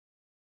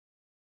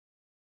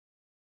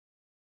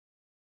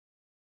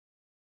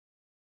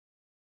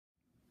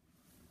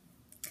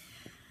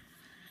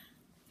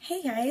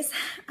Hey guys,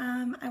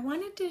 I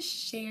wanted to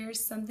share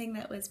something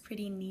that was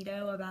pretty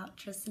neato about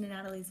Tristan and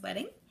Natalie's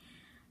wedding,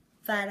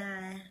 but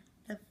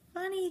the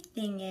funny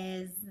thing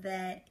is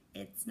that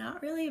it's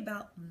not really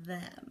about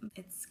them.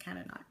 It's kind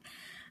of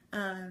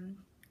not.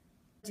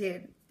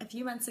 Dude, a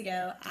few months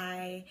ago,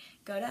 I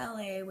go to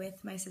LA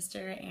with my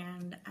sister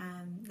and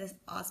this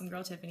awesome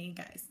girl, Tiffany.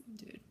 Guys,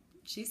 dude,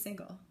 she's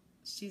single.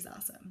 She's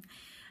awesome.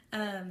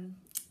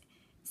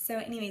 So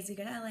anyways, we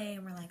go to LA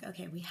and we're like,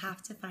 okay, we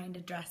have to find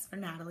a dress for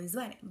Natalie's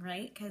wedding,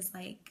 right? Because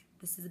like,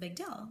 this is a big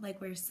deal. Like,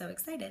 we're so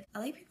excited.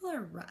 LA people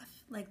are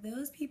rough. Like,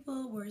 those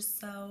people were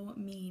so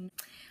mean.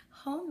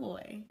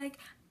 Homeboy, like,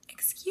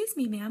 excuse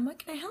me, ma'am, what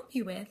can I help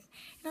you with?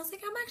 And I was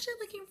like, I'm actually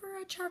looking for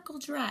a charcoal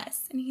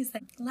dress. And he's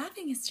like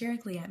laughing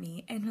hysterically at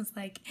me and was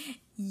like,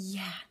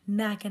 yeah,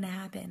 not gonna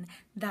happen.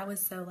 That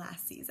was so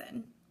last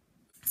season.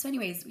 So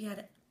anyways, we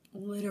had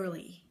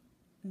literally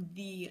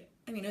it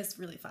was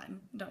really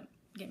fun. Don't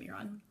get me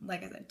wrong.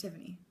 Like I said,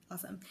 Tiffany,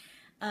 awesome.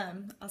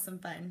 Awesome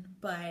fun,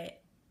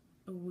 but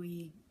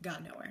we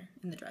got nowhere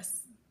in the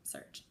dress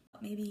search.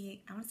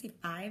 Maybe, I want to say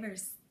 5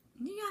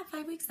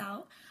 weeks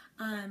out,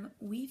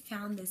 we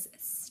found this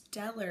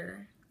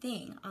stellar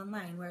thing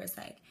online where it's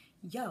like,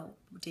 yo,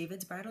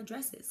 David's bridal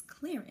dresses,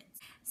 clearance.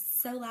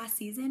 So last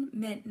season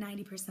meant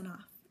 90%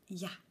 off.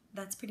 Yeah,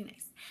 that's pretty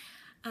nice.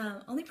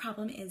 Only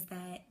problem is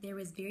that there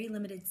was very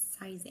limited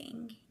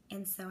sizing,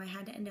 and so I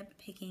had to end up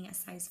picking a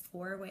size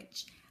 4,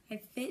 which I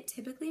fit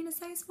typically in a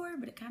size 4,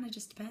 but it kind of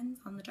just depends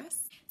on the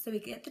dress. So we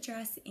get the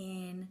dress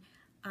in,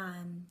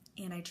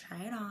 and I try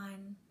it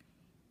on,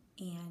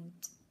 and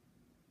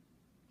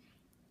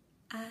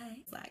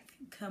I like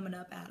coming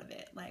up out of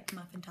it like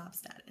muffin top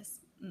status.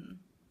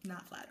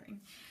 Not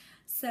flattering.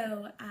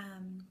 So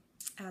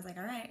I was like,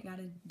 all right,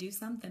 gotta do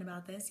something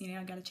about this,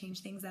 I gotta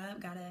change things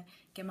up, gotta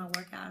get my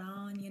workout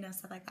on,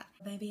 stuff like that.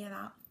 Maybe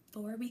about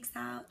 4 weeks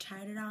out,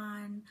 tried it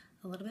on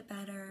a little bit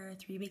better.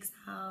 3 weeks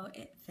out,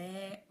 it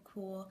fit,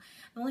 cool.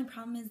 The only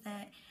problem is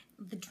that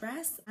the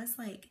dress has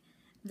like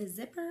the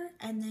zipper,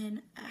 and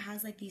then it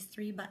has like these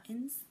 3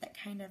 buttons that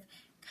kind of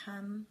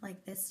come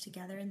like this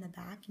together in the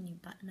back, and you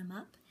button them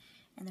up,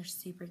 and they're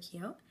super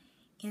cute.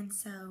 And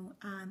so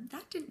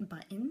that didn't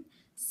button,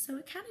 so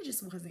it kind of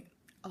just wasn't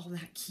all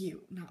that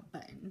cute, not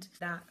buttoned.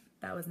 That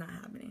was not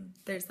happening.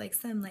 There's like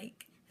some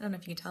like, I don't know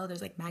if you can tell,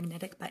 there's like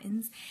magnetic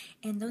buttons,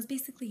 and those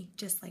basically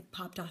just like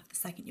popped off the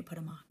second you put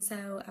them on.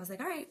 So I was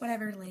like, all right,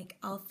 whatever, like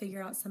I'll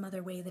figure out some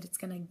other way that it's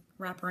gonna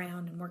wrap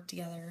around and work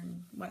together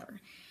and whatever.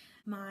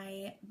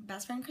 My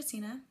best friend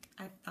Christina,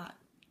 I thought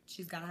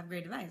she's gotta have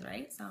great advice,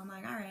 right? So I'm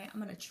like, all right, I'm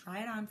gonna try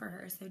it on for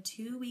her. So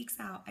 2 weeks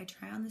out, I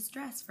try on this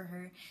dress for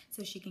her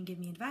so she can give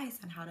me advice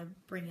on how to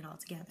bring it all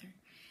together.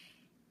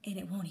 And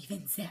it won't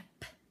even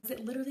zip.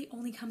 It literally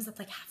only comes up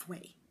like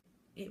halfway.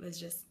 It was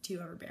just too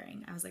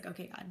overbearing. I was like,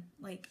 okay, God,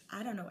 like,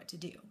 I don't know what to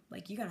do.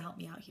 Like, you gotta help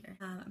me out here.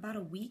 About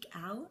a week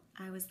out,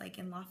 I was like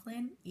in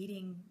Laughlin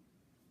eating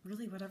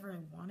really whatever I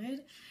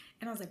wanted.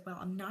 And I was like, well,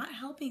 I'm not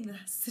helping the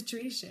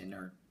situation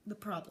or the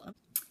problem.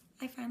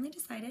 I finally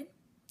decided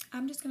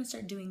I'm just gonna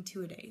start doing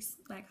 2-a-days.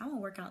 Like, I'm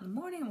gonna work out in the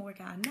morning, I'm gonna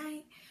work out at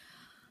night.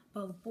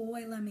 But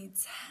boy, let me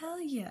tell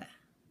you,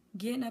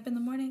 getting up in the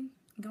morning,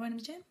 going to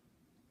the gym,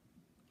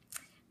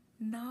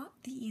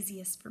 not the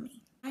easiest for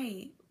me.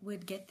 I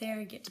would get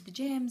there, get to the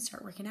gym,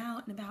 start working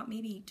out, and about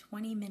maybe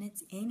 20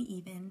 minutes in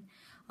even,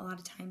 a lot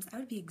of times I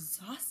would be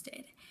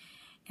exhausted.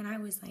 And I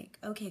was like,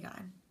 okay,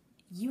 God,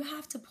 you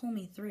have to pull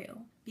me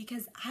through,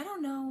 because I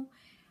don't know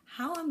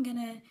how I'm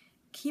gonna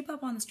keep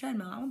up on this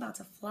treadmill. I'm about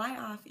to fly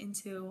off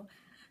into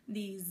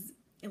these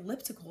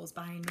ellipticals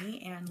behind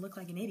me and look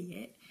like an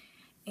idiot.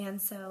 And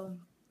so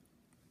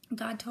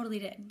God totally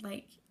did.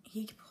 Like,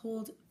 he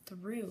pulled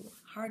through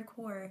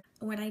hardcore.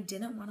 When I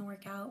didn't want to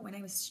work out, when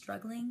I was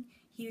struggling,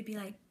 he would be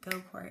like, go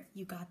Court,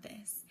 you got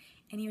this.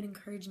 And he would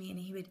encourage me, and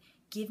he would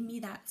give me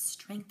that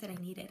strength that I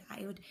needed.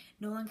 I would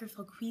no longer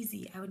feel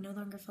queasy. I would no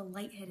longer feel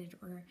lightheaded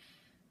or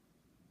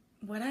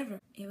whatever.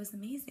 It was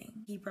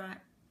amazing. He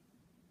brought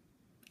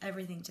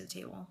everything to the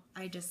table.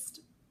 I don't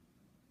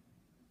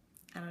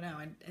know,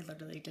 I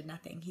literally did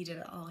nothing. He did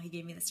it all. He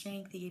gave me the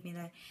strength, he gave me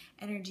the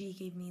energy,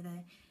 he gave me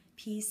the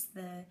peace,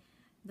 the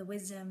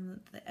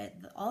wisdom,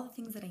 all the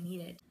things that I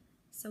needed.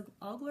 So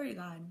all glory to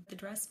God. The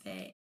dress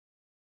fit.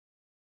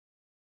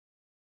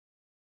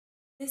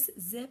 This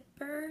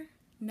zipper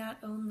not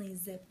only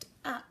zipped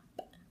up,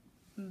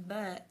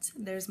 but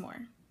there's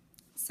more.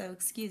 So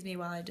excuse me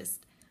while I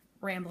just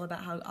ramble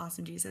about how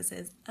awesome Jesus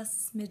is a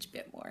smidge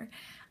bit more.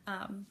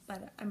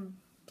 But I'm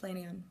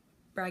planning on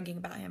bragging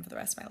about him for the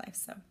rest of my life,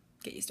 so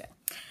get used to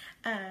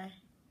it.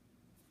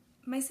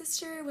 My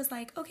sister was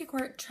like, okay,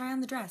 Court, try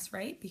on the dress,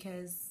 right?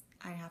 Because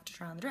I have to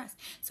try on the dress.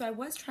 So I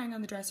was trying on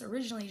the dress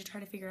originally to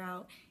try to figure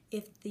out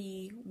if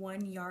the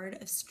 1 yard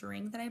of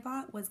string that I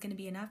bought was going to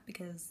be enough,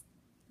 because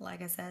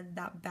like I said,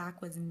 that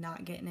back was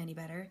not getting any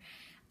better.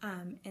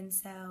 And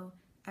so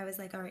I was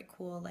like, all right,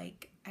 cool.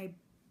 Like, I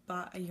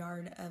bought a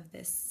yard of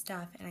this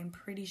stuff, and I'm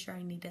pretty sure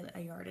I needed a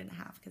 1.5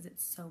 yards because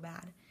it's so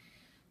bad.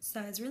 So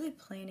I was really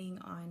planning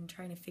on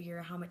trying to figure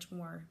out how much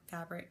more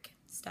fabric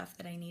stuff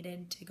that I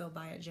needed to go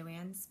buy at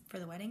Joann's for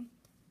the wedding.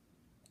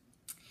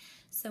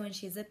 So when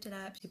she zipped it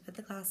up, she put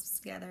the clasps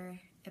together,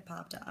 it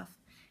popped off.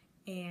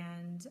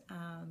 And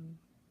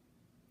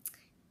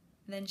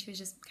then she was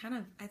just kind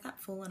of, I thought,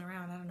 fooling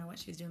around. I don't know what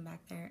she was doing back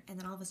there. And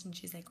then all of a sudden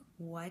she's like,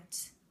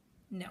 what?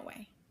 No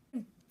way. I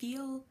can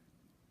feel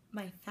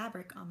my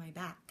fabric on my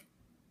back,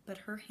 but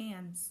her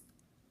hands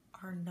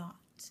are not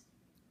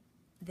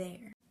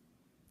there.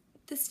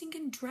 The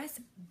stinking dress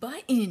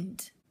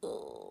buttoned.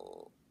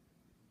 Oh,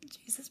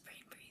 Jesus, brain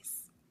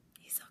freeze.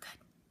 He's so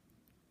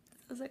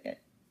good. So good.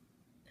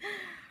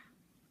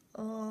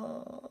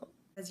 Oh.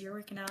 As you're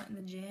working out in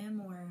the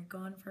gym or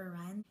going for a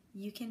run,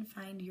 you can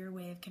find your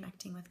way of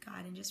connecting with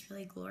God and just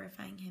really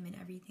glorifying Him in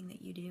everything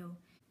that you do.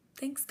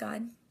 Thanks,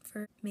 God,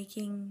 for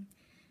making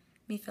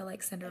me feel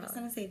like Cinderella. I just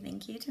want to say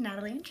thank you to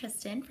Natalie and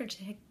Tristan for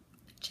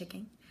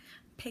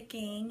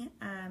picking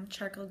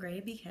charcoal gray,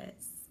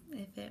 because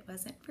if it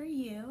wasn't for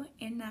you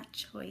in that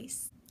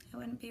choice, I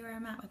wouldn't be where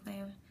I'm at with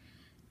my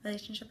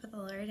relationship with the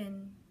Lord,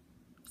 and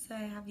so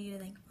I have you to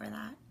thank for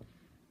that.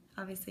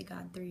 Obviously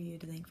God through you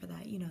to thank for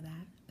that, you know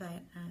that,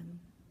 but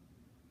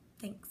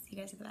thanks, you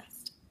guys are the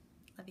best.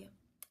 Love you.